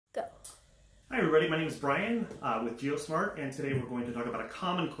Hi everybody, my name is Brian with GeoSmart, and today we're going to talk about a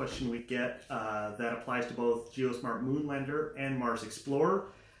common question we get that applies to both GeoSmart Moon Lander and Mars Explorer.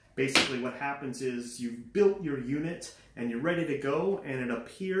 Basically what happens is you've built your unit and you're ready to go, and it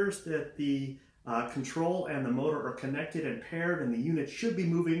appears that the control and the motor are connected and paired and the unit should be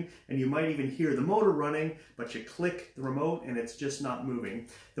moving, and you might even hear the motor running, but you click the remote and it's just not moving.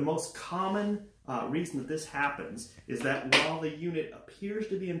 The most common reason that this happens is that while the unit appears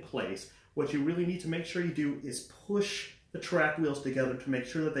to be in place, what you really need to make sure you do is push the track wheels together to make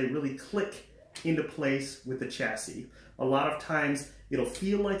sure that they really click into place with the chassis. A lot of times it'll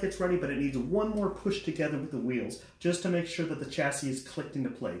feel like it's ready, but it needs one more push together with the wheels just to make sure that the chassis is clicked into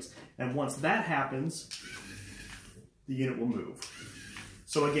place. And once that happens, the unit will move.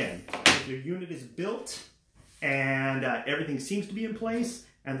 So again, if your unit is built and everything seems to be in place,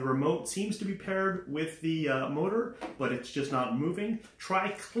 and the remote seems to be paired with the motor, but it's just not moving, try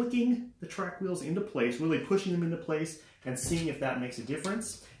clicking the track wheels into place, really pushing them into place and seeing if that makes a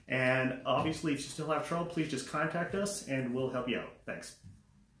difference. And obviously, if you still have trouble, please just contact us and we'll help you out. Thanks.